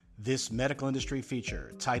This medical industry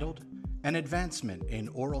feature, titled An Advancement in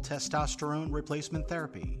Oral Testosterone Replacement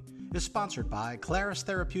Therapy, is sponsored by Claris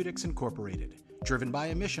Therapeutics Incorporated, driven by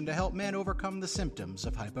a mission to help men overcome the symptoms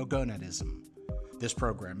of hypogonadism. This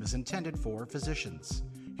program is intended for physicians.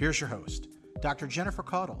 Here's your host, Dr. Jennifer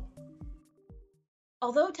Caudle.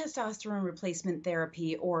 Although testosterone replacement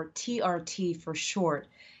therapy, or TRT for short,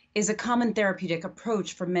 is a common therapeutic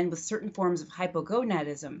approach for men with certain forms of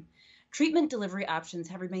hypogonadism, treatment delivery options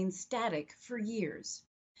have remained static for years.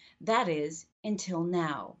 That is, until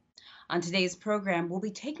now. On today's program, we'll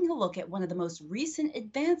be taking a look at one of the most recent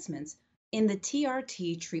advancements in the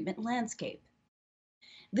TRT treatment landscape.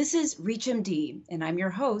 This is ReachMD, and I'm your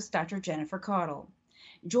host, Dr. Jennifer Caudle.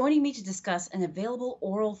 Joining me to discuss an available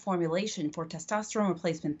oral formulation for testosterone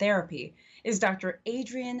replacement therapy is Dr.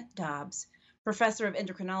 Adrian Dobs, Professor of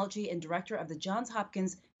Endocrinology and Director of the Johns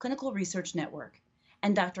Hopkins Clinical Research Network,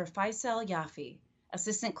 and Dr. Faysal Yafi,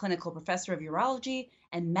 Assistant Clinical Professor of Urology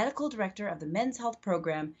and Medical Director of the Men's Health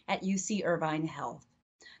Program at UC Irvine Health.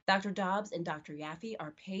 Dr. Dobs and Dr. Yafi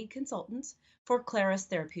are paid consultants for Claris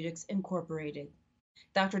Therapeutics Incorporated.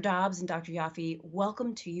 Dr. Dobs and Dr. Yafi,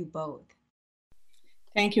 welcome to you both.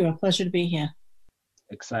 Thank you. A pleasure to be here.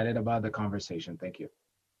 Excited about the conversation. Thank you.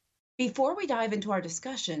 Before we dive into our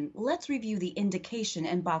discussion, let's review the indication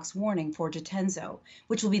and box warning for JATENZO,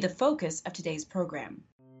 which will be the focus of today's program.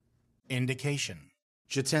 Indication: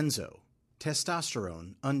 JATENZO,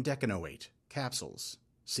 testosterone undecanoate capsules,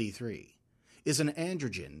 C3, is an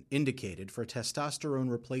androgen indicated for testosterone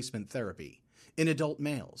replacement therapy in adult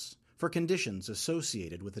males for conditions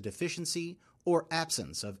associated with a deficiency or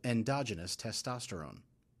absence of endogenous testosterone.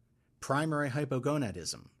 Primary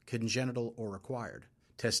hypogonadism, congenital or acquired,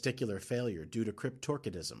 testicular failure due to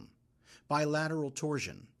cryptorchidism, bilateral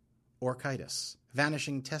torsion, orchitis,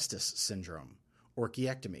 vanishing testis syndrome,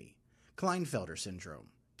 orchiectomy, Klinefelter syndrome,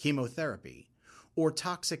 chemotherapy, or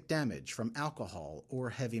toxic damage from alcohol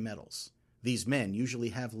or heavy metals. These men usually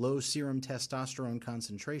have low serum testosterone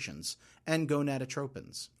concentrations and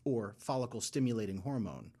gonadotropins, or follicle-stimulating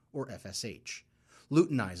hormone, or FSH,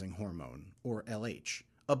 luteinizing hormone, or LH,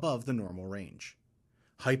 above the normal range.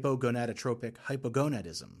 Hypogonadotropic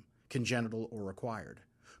hypogonadism, congenital or acquired,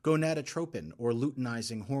 gonadotropin or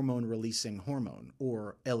luteinizing hormone-releasing hormone,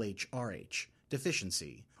 or LHRH,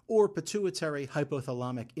 deficiency, or pituitary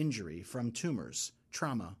hypothalamic injury from tumors,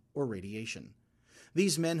 trauma, or radiation.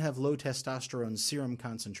 These men have low testosterone serum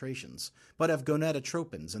concentrations, but have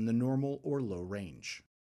gonadotropins in the normal or low range.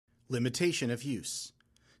 Limitation of use.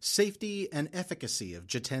 Safety and efficacy of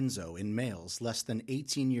JATENZO in males less than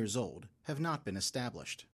 18 years old have not been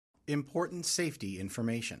established. Important safety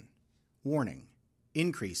information. Warning: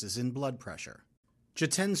 increases in blood pressure.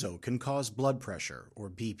 JATENZO can cause blood pressure, or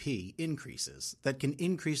BP, increases that can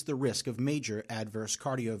increase the risk of major adverse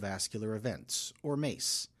cardiovascular events, or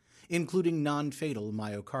MACE, including non-fatal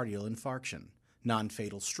myocardial infarction,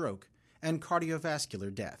 non-fatal stroke, and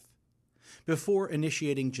cardiovascular death. Before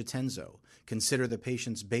initiating JATENZO, consider the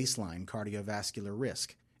patient's baseline cardiovascular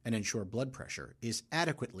risk and ensure blood pressure is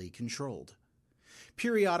adequately controlled.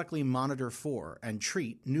 Periodically monitor for and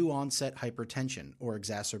treat new-onset hypertension or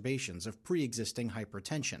exacerbations of pre-existing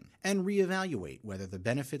hypertension, and reevaluate whether the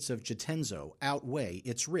benefits of JATENZO outweigh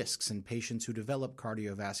its risks in patients who develop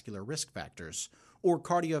cardiovascular risk factors or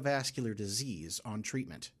cardiovascular disease on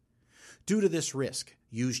treatment. Due to this risk,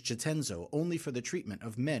 use JATENZO only for the treatment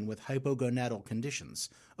of men with hypogonadal conditions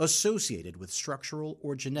associated with structural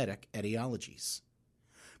or genetic etiologies.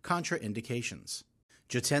 Contraindications.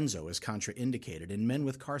 JATENZO is contraindicated in men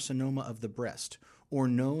with carcinoma of the breast or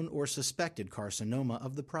known or suspected carcinoma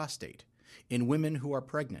of the prostate, in women who are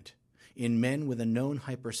pregnant, in men with a known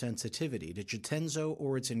hypersensitivity to JATENZO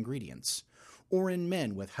or its ingredients, or in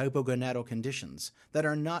men with hypogonadal conditions that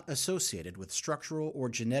are not associated with structural or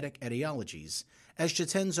genetic etiologies, as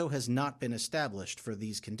JATENZO has not been established for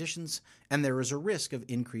these conditions, and there is a risk of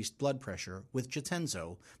increased blood pressure with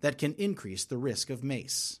JATENZO that can increase the risk of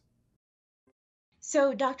MACE.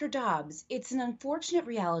 So, Dr. Dobs, it's an unfortunate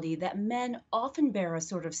reality that men often bear a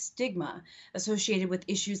sort of stigma associated with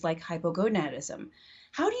issues like hypogonadism.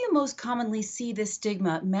 How do you most commonly see this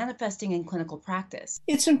stigma manifesting in clinical practice?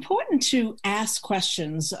 It's important to ask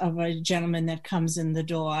questions of a gentleman that comes in the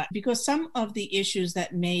door because some of the issues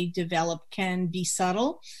that may develop can be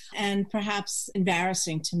subtle and perhaps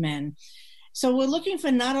embarrassing to men. So we're looking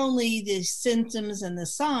for not only the symptoms and the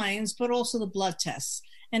signs, but also the blood tests.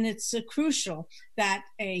 And it's crucial that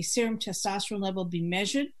a serum testosterone level be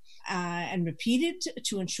measured and repeated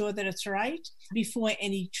to ensure that it's right before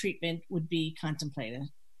any treatment would be contemplated.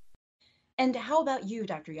 And how about you,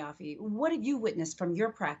 Dr. Yafi? What have you witnessed from your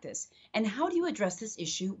practice, and how do you address this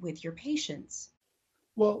issue with your patients?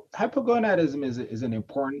 Well, hypogonadism is an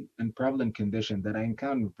important and prevalent condition that I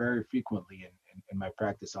encounter very frequently in my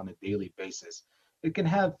practice on a daily basis. It can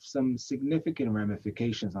have some significant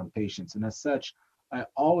ramifications on patients, and as such, I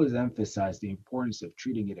always emphasize the importance of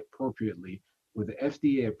treating it appropriately with the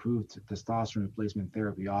FDA-approved testosterone replacement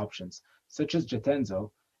therapy options, such as JATENZO,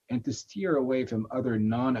 and to steer away from other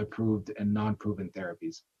non-approved and non-proven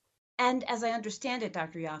therapies. And as I understand it,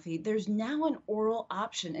 Dr. Yafi, there's now an oral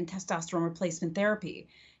option in testosterone replacement therapy.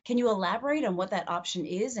 Can you elaborate on what that option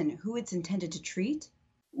is and who it's intended to treat?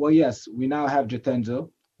 Well, yes, we now have JATENZO,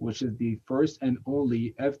 which is the first and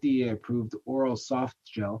only FDA-approved oral soft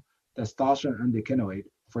gel testosterone undecanoate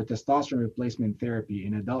for testosterone replacement therapy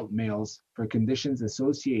in adult males for conditions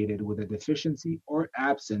associated with a deficiency or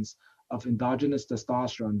absence of endogenous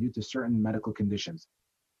testosterone due to certain medical conditions.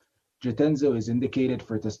 JATENZO is indicated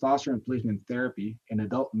for testosterone replacement therapy in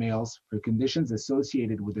adult males for conditions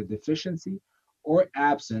associated with a deficiency or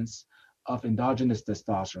absence of endogenous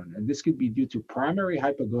testosterone. And this could be due to primary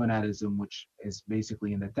hypogonadism, which is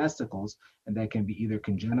basically in the testicles, and that can be either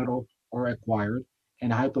congenital or acquired,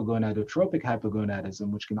 and hypogonadotropic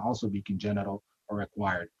hypogonadism, which can also be congenital or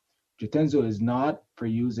acquired. JATENZO is not for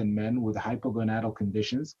use in men with hypogonadal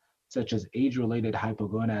conditions, such as age-related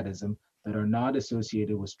hypogonadism, that are not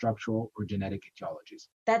associated with structural or genetic etiologies.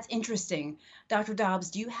 That's interesting. Dr. Dobbs,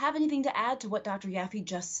 do you have anything to add to what Dr. Yafi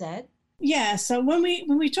just said? Yeah, so when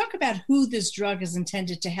we talk about who this drug is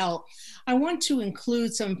intended to help, I want to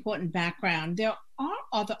include some important background. There are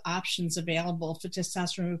other options available for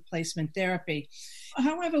testosterone replacement therapy.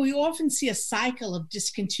 However, we often see a cycle of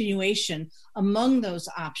discontinuation among those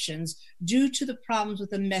options due to the problems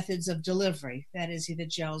with the methods of delivery, that is either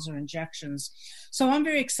gels or injections. So I'm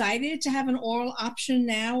very excited to have an oral option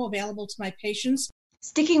now available to my patients.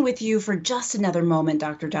 Sticking with you for just another moment,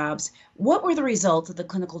 Dr. Dobbs, what were the results of the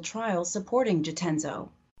clinical trials supporting JATENZO?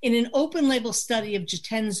 In an open label study of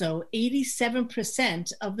JATENZO,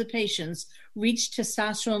 87% of the patients reached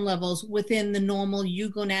testosterone levels within the normal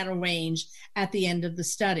eugonadal range at the end of the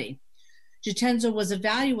study. JATENZO was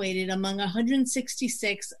evaluated among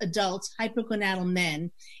 166 adult hypogonadal men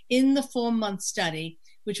in the 4-month study,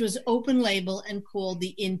 which was open label and called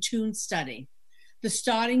the inTUne study. The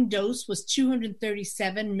starting dose was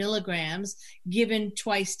 237 milligrams given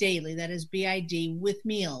twice daily, that is BID, with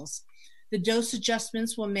meals. The dose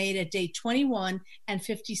adjustments were made at day 21 and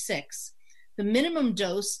 56. The minimum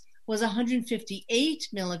dose was 158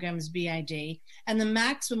 milligrams BID, and the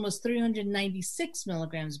maximum was 396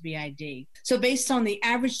 milligrams BID. So based on the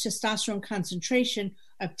average testosterone concentration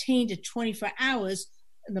obtained at 24 hours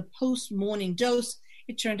in the post-morning dose,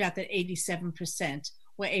 it turned out that 87%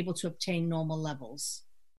 were able to obtain normal levels.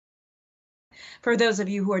 For those of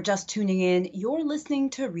you who are just tuning in, you're listening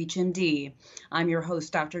to ReachMD. I'm your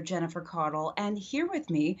host, Dr. Jennifer Caudle, and here with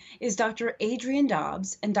me is Dr. Adrian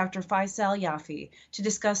Dobs and Dr. Faysal Yafi to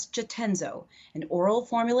discuss JATENZO, an oral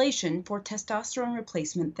formulation for testosterone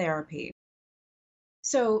replacement therapy.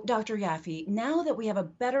 So, Dr. Yafi, now that we have a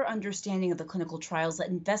better understanding of the clinical trials that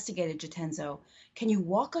investigated JATENZO, can you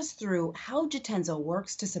walk us through how JATENZO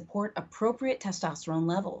works to support appropriate testosterone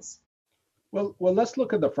levels? Well, let's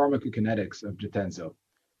look at the pharmacokinetics of JATENZO.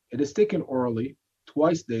 It is taken orally,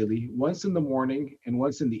 twice daily, once in the morning and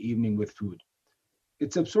once in the evening with food.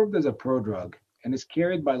 It's absorbed as a prodrug and is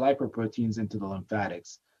carried by lipoproteins into the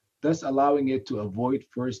lymphatics, thus allowing it to avoid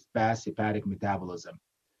first-pass hepatic metabolism.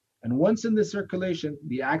 And once in the circulation,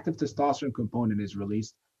 the active testosterone component is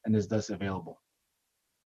released and is thus available.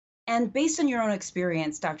 And based on your own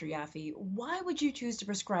experience, Dr. Yafi, why would you choose to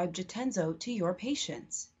prescribe JATENZO to your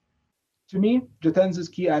patients? To me, JATENZO's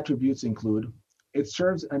key attributes include it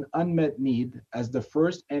serves an unmet need as the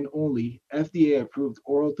first and only FDA-approved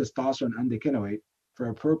oral testosterone undecanoate for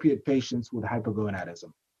appropriate patients with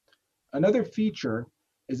hypogonadism. Another feature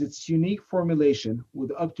is its unique formulation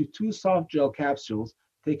with up to 2 soft gel capsules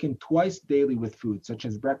taken twice daily with food, such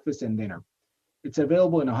as breakfast and dinner. It's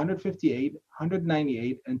available in 158,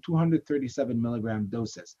 198, and 237 milligram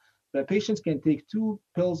doses. But patients can take 2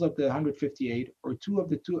 pills of the 158 or 2 of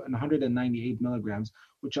the 198 milligrams,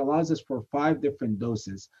 which allows us for 5 different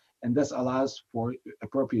doses and thus allows for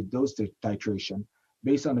appropriate dose titration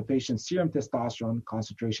based on the patient's serum testosterone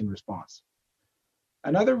concentration response.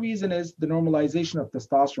 Another reason is the normalization of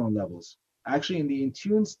testosterone levels. Actually, in the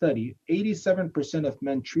inTUne study, 87% of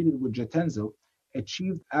men treated with JATENZO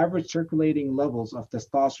achieved average circulating levels of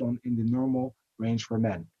testosterone in the normal range for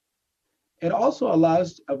men. It also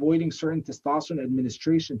allows avoiding certain testosterone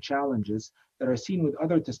administration challenges that are seen with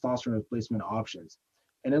other testosterone replacement options.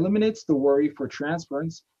 and eliminates the worry for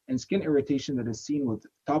transference and skin irritation that is seen with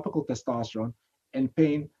topical testosterone and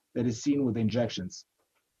pain that is seen with injections.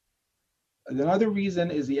 Another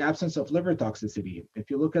reason is the absence of liver toxicity. If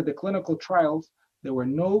you look at the clinical trials, there were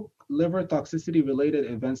no liver toxicity related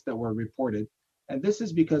events that were reported. And this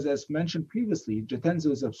is because, as mentioned previously,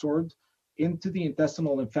 JATENZO is absorbed into the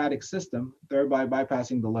intestinal lymphatic system, thereby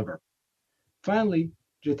bypassing the liver. Finally,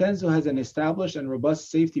 JATENZO has an established and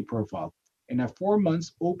robust safety profile. In a 4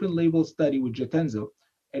 months open label study with JATENZO,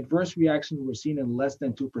 adverse reactions were seen in less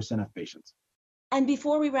than 2% of patients. And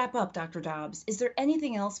before we wrap up, Dr. Dobs, is there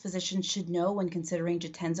anything else physicians should know when considering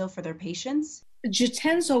JATENZO for their patients?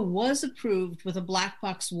 JATENZO was approved with a black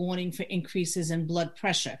box warning for increases in blood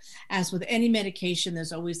pressure. As with any medication,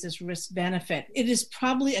 there's always this risk benefit. It is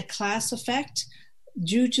probably a class effect.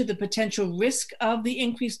 Due to the potential risk of the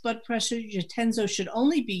increased blood pressure, JATENZO should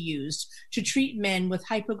only be used to treat men with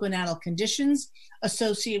hypogonadal conditions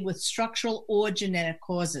associated with structural or genetic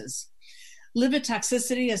causes. Liver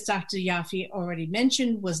toxicity, as Dr. Yafi already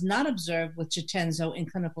mentioned, was not observed with JATENZO in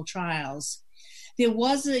clinical trials. There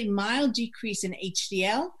was a mild decrease in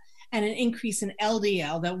HDL and an increase in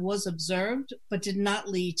LDL that was observed, but did not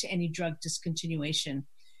lead to any drug discontinuation.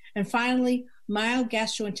 And finally, mild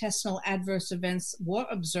gastrointestinal adverse events were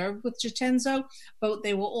observed with JATENZO, but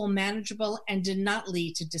they were all manageable and did not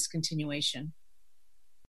lead to discontinuation.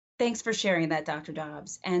 Thanks for sharing that, Dr.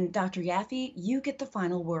 Dobs. And Dr. Yafi, you get the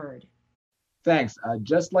final word. Thanks. I'd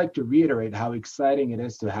just like to reiterate how exciting it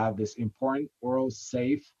is to have this important oral,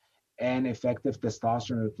 safe, and effective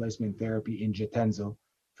testosterone replacement therapy in JATENZO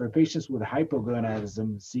for patients with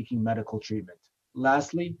hypogonadism seeking medical treatment.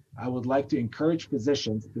 Lastly, I would like to encourage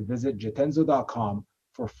physicians to visit JATENZO.com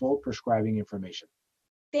for full prescribing information.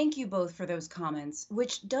 Thank you both for those comments,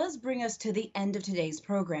 which does bring us to the end of today's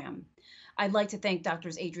program. I'd like to thank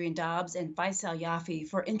Drs. Adrian Dobs and Faysal Yafi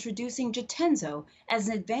for introducing JATENZO as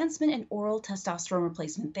an advancement in oral testosterone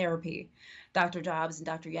replacement therapy. Dr. Dobs and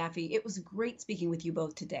Dr. Yafi, it was great speaking with you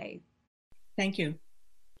both today. Thank you.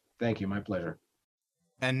 Thank you. My pleasure.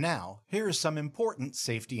 And now, here is some important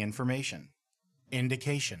safety information.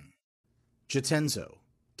 Indication: JATENZO,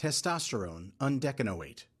 testosterone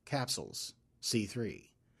undecanoate capsules, C3,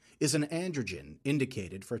 is an androgen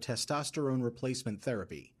indicated for testosterone replacement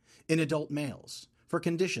therapy in adult males for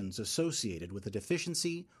conditions associated with a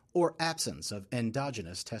deficiency or absence of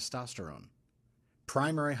endogenous testosterone.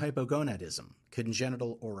 Primary hypogonadism,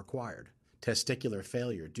 congenital or acquired, testicular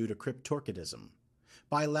failure due to cryptorchidism,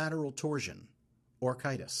 bilateral torsion,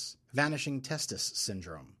 orchitis, vanishing testis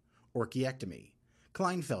syndrome, orchiectomy,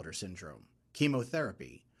 Klinefelter syndrome,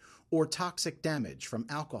 chemotherapy, or toxic damage from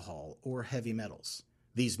alcohol or heavy metals.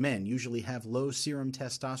 These men usually have low serum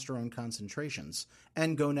testosterone concentrations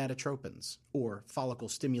and gonadotropins, or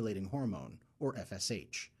follicle-stimulating hormone, or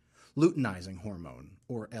FSH, luteinizing hormone,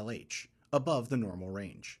 or LH, above the normal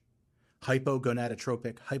range.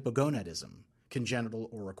 Hypogonadotropic hypogonadism, congenital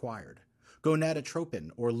or acquired, gonadotropin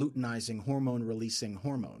or luteinizing hormone-releasing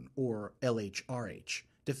hormone, or LHRH,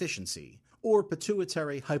 deficiency, or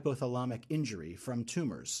pituitary hypothalamic injury from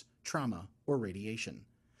tumors, trauma, or radiation.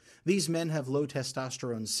 These men have low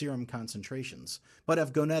testosterone serum concentrations, but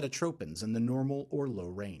have gonadotropins in the normal or low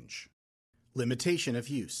range. Limitation of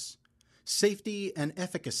use. Safety and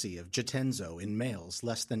efficacy of JATENZO in males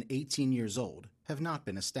less than 18 years old have not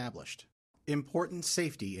been established. Important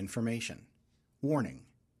safety information. Warning: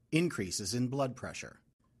 increases in blood pressure.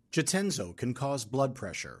 JATENZO can cause blood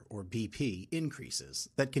pressure, or BP, increases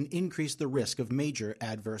that can increase the risk of major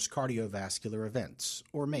adverse cardiovascular events,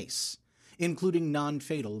 or MACE, including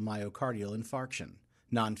non-fatal myocardial infarction,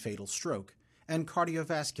 non-fatal stroke, and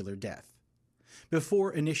cardiovascular death.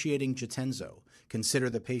 Before initiating JATENZO, consider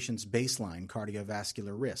the patient's baseline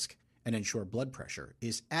cardiovascular risk and ensure blood pressure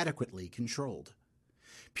is adequately controlled.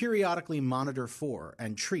 Periodically monitor for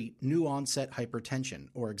and treat new-onset hypertension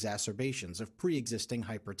or exacerbations of pre-existing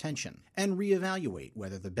hypertension, and reevaluate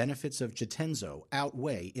whether the benefits of JATENZO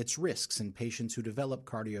outweigh its risks in patients who develop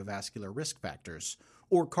cardiovascular risk factors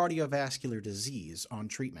or cardiovascular disease on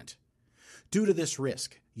treatment. Due to this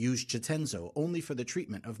risk, use JATENZO only for the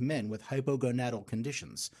treatment of men with hypogonadal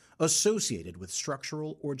conditions associated with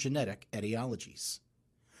structural or genetic etiologies.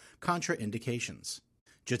 Contraindications.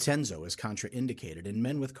 JATENZO is contraindicated in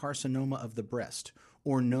men with carcinoma of the breast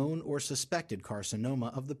or known or suspected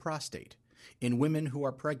carcinoma of the prostate, in women who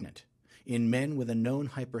are pregnant, in men with a known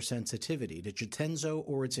hypersensitivity to JATENZO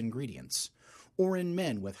or its ingredients, or in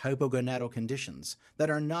men with hypogonadal conditions that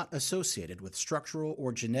are not associated with structural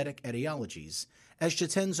or genetic etiologies, as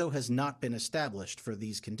JATENZO has not been established for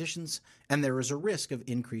these conditions, and there is a risk of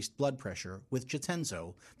increased blood pressure with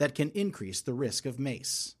JATENZO that can increase the risk of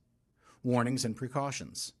MACE. Warnings and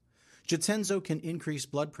precautions. JATENZO can increase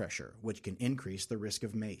blood pressure, which can increase the risk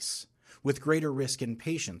of MACE, with greater risk in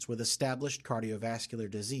patients with established cardiovascular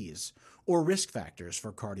disease or risk factors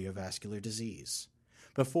for cardiovascular disease.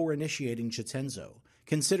 Before initiating JATENZO,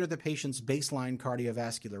 consider the patient's baseline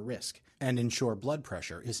cardiovascular risk and ensure blood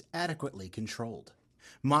pressure is adequately controlled.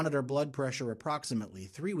 Monitor blood pressure approximately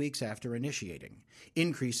 3 weeks after initiating,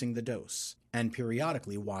 increasing the dose, and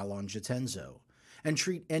periodically while on JATENZO, and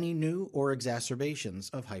treat any new or exacerbations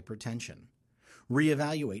of hypertension.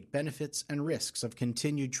 Reevaluate benefits and risks of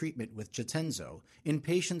continued treatment with JATENZO in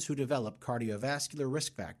patients who develop cardiovascular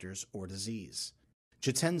risk factors or disease.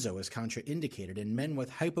 JATENZO is contraindicated in men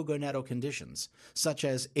with hypogonadal conditions, such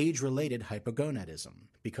as age-related hypogonadism,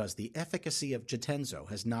 because the efficacy of JATENZO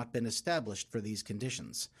has not been established for these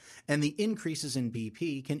conditions, and the increases in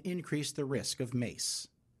BP can increase the risk of MACE.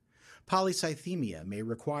 Polycythemia may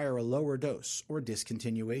require a lower dose or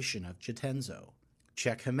discontinuation of JATENZO.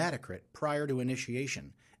 Check hematocrit prior to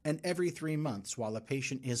initiation and every 3 months while a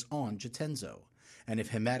patient is on JATENZO, and if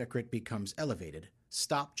hematocrit becomes elevated,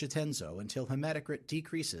 stop JATENZO until hematocrit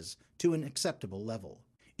decreases to an acceptable level.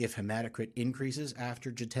 If hematocrit increases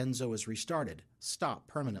after JATENZO is restarted, stop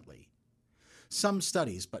permanently. Some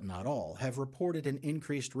studies, but not all, have reported an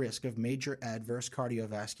increased risk of major adverse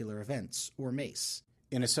cardiovascular events, or MACE,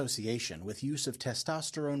 in association with use of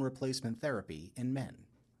testosterone replacement therapy in men.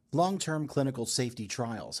 Long-term clinical safety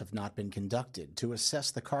trials have not been conducted to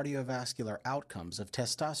assess the cardiovascular outcomes of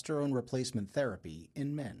testosterone replacement therapy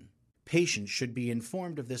in men. Patients should be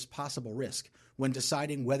informed of this possible risk when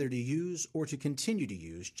deciding whether to use or to continue to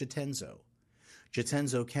use JATENZO.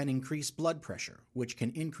 JATENZO can increase blood pressure, which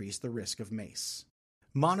can increase the risk of MACE.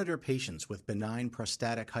 Monitor patients with benign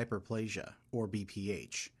prostatic hyperplasia, or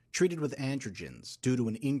BPH, treated with androgens due to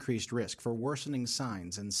an increased risk for worsening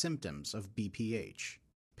signs and symptoms of BPH.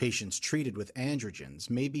 Patients treated with androgens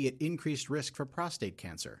may be at increased risk for prostate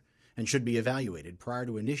cancer and should be evaluated prior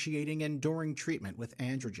to initiating and during treatment with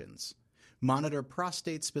androgens. Monitor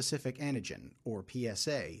prostate-specific antigen, or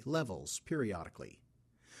PSA, levels periodically.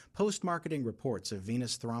 Post-marketing reports of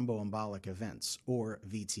venous thromboembolic events, or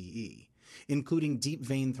VTE, including deep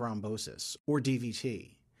vein thrombosis, or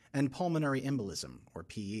DVT, and pulmonary embolism, or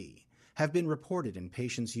PE, have been reported in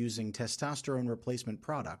patients using testosterone replacement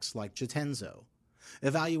products like JATENZO.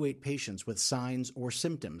 Evaluate patients with signs or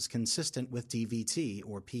symptoms consistent with DVT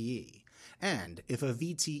or PE, and if a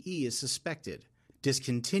VTE is suspected,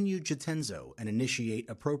 discontinue JATENZO and initiate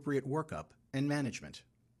appropriate workup and management.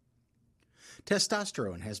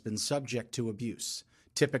 Testosterone has been subject to abuse,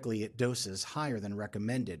 typically at doses higher than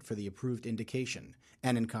recommended for the approved indication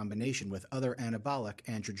and in combination with other anabolic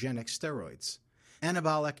androgenic steroids.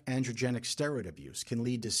 Anabolic androgenic steroid abuse can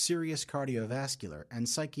lead to serious cardiovascular and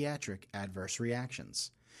psychiatric adverse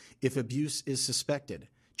reactions. If abuse is suspected,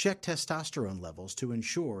 check testosterone levels to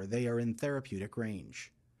ensure they are in therapeutic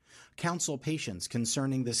range. Counsel patients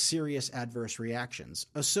concerning the serious adverse reactions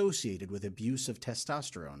associated with abuse of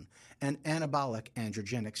testosterone and anabolic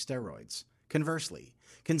androgenic steroids. Conversely,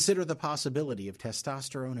 consider the possibility of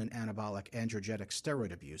testosterone and anabolic androgenic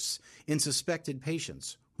steroid abuse in suspected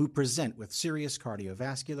patients who present with serious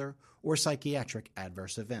cardiovascular or psychiatric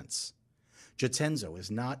adverse events. JATENZO is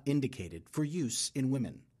not indicated for use in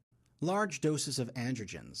women. Large doses of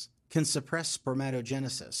androgens can suppress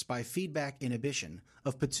spermatogenesis by feedback inhibition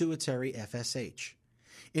of pituitary FSH.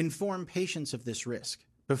 Inform patients of this risk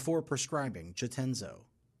before prescribing JATENZO.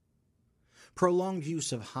 Prolonged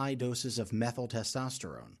use of high doses of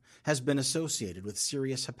methyltestosterone has been associated with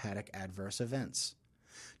serious hepatic adverse events.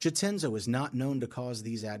 JATENZO is not known to cause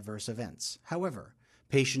these adverse events. However,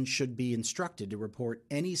 patients should be instructed to report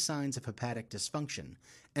any signs of hepatic dysfunction,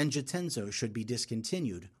 and JATENZO should be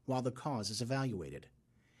discontinued while the cause is evaluated.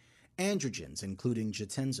 Androgens, including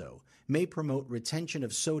JATENZO, may promote retention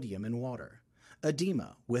of sodium in water.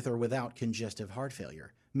 Edema, with or without congestive heart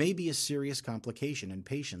failure, may be a serious complication in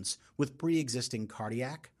patients with pre-existing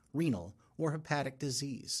cardiac, renal, or hepatic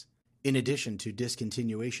disease. In addition to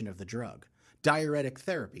discontinuation of the drug, diuretic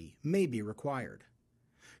therapy may be required.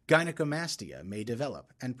 Gynecomastia may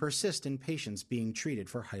develop and persist in patients being treated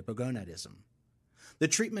for hypogonadism. The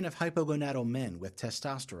treatment of hypogonadal men with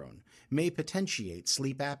testosterone may potentiate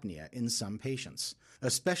sleep apnea in some patients,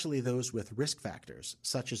 especially those with risk factors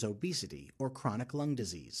such as obesity or chronic lung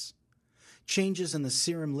disease. Changes in the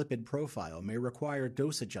serum lipid profile may require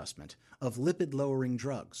dose adjustment of lipid-lowering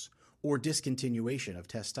drugs or discontinuation of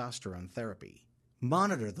testosterone therapy.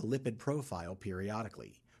 Monitor the lipid profile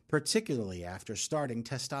periodically, particularly after starting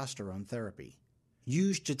testosterone therapy.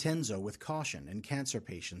 Use JATENZO with caution in cancer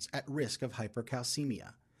patients at risk of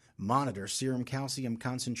hypercalcemia. Monitor serum calcium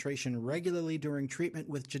concentration regularly during treatment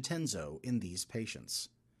with JATENZO in these patients.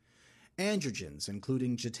 Androgens,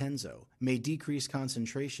 including JATENZO, may decrease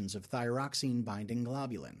concentrations of thyroxine-binding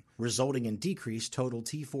globulin, resulting in decreased total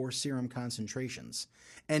T4 serum concentrations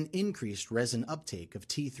and increased resin uptake of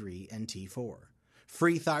T3 and T4.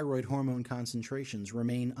 Free thyroid hormone concentrations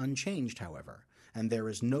remain unchanged, however, and there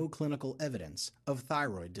is no clinical evidence of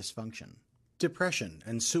thyroid dysfunction. Depression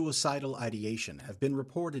and suicidal ideation have been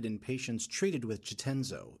reported in patients treated with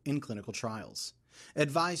JATENZO in clinical trials.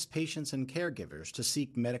 Advise patients and caregivers to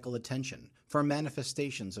seek medical attention for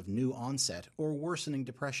manifestations of new onset or worsening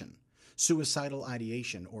depression, suicidal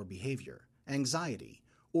ideation or behavior, anxiety,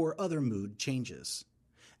 or other mood changes.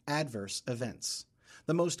 Adverse events.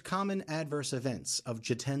 The most common adverse events of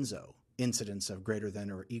JATENZO, incidence of greater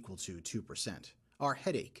than or equal to 2%, are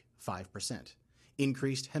headache, 5%,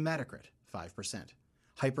 increased hematocrit, 5%,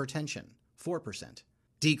 hypertension, 4%,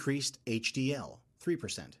 decreased HDL,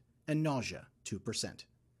 3%, and nausea, 2%.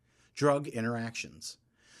 Drug interactions.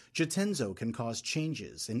 JATENZO can cause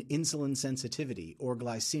changes in insulin sensitivity or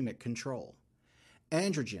glycemic control.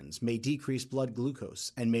 Androgens may decrease blood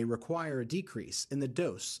glucose and may require a decrease in the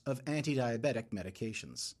dose of antidiabetic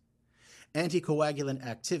medications. Anticoagulant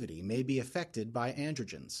activity may be affected by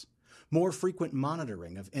androgens. More frequent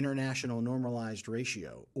monitoring of international normalized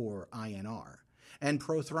ratio, or INR, and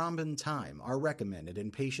prothrombin time are recommended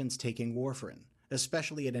in patients taking warfarin,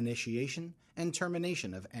 especially at initiation and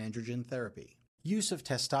termination of androgen therapy. Use of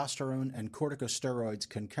testosterone and corticosteroids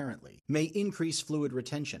concurrently may increase fluid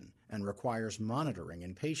retention and requires monitoring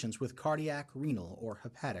in patients with cardiac, renal, or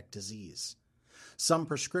hepatic disease. Some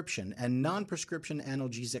prescription and non-prescription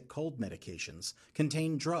analgesic cold medications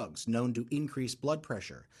contain drugs known to increase blood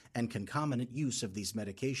pressure, and concomitant use of these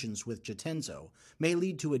medications with JATENZO may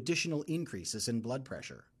lead to additional increases in blood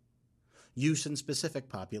pressure. Use in specific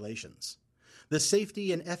populations. The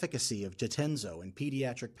safety and efficacy of JATENZO in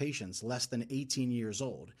pediatric patients less than 18 years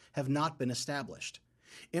old have not been established.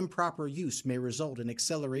 Improper use may result in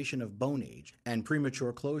acceleration of bone age and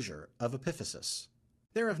premature closure of epiphysis.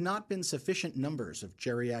 There have not been sufficient numbers of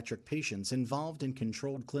geriatric patients involved in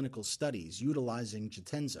controlled clinical studies utilizing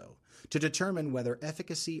JATENZO to determine whether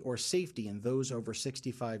efficacy or safety in those over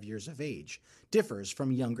 65 years of age differs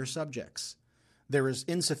from younger subjects. There is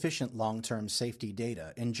insufficient long-term safety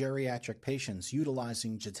data in geriatric patients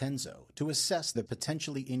utilizing JATENZO to assess the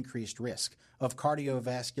potentially increased risk of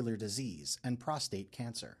cardiovascular disease and prostate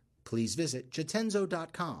cancer. Please visit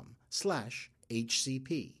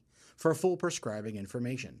jatenzo.com/HCP for full prescribing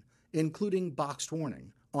information, including boxed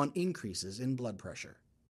warning on increases in blood pressure.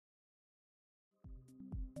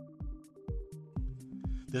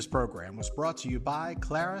 This program was brought to you by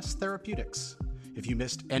Claris Therapeutics. If you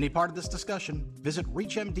missed any part of this discussion, visit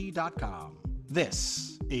ReachMD.com.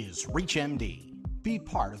 This is ReachMD. Be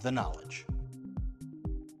part of the knowledge.